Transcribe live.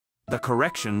The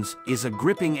Corrections is a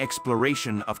gripping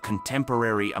exploration of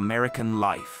contemporary American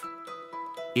life.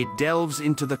 It delves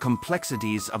into the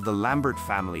complexities of the Lambert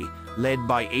family, led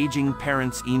by aging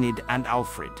parents Enid and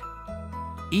Alfred.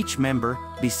 Each member,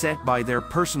 beset by their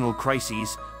personal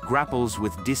crises, grapples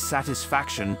with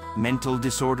dissatisfaction, mental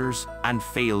disorders, and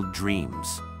failed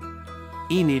dreams.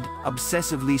 Enid,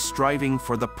 obsessively striving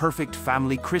for the perfect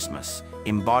family Christmas,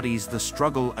 embodies the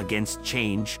struggle against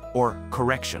change or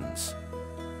corrections.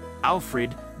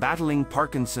 Alfred, battling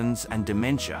Parkinson's and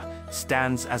dementia,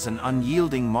 stands as an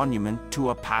unyielding monument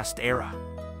to a past era.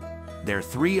 Their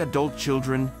three adult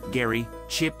children, Gary,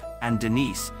 Chip, and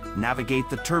Denise, navigate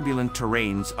the turbulent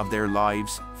terrains of their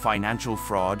lives: financial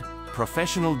fraud,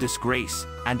 professional disgrace,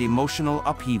 and emotional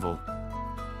upheaval.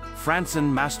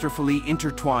 Franzen masterfully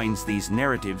intertwines these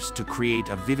narratives to create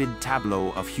a vivid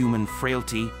tableau of human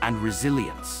frailty and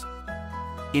resilience.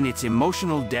 In its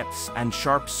emotional depths and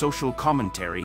sharp social commentary,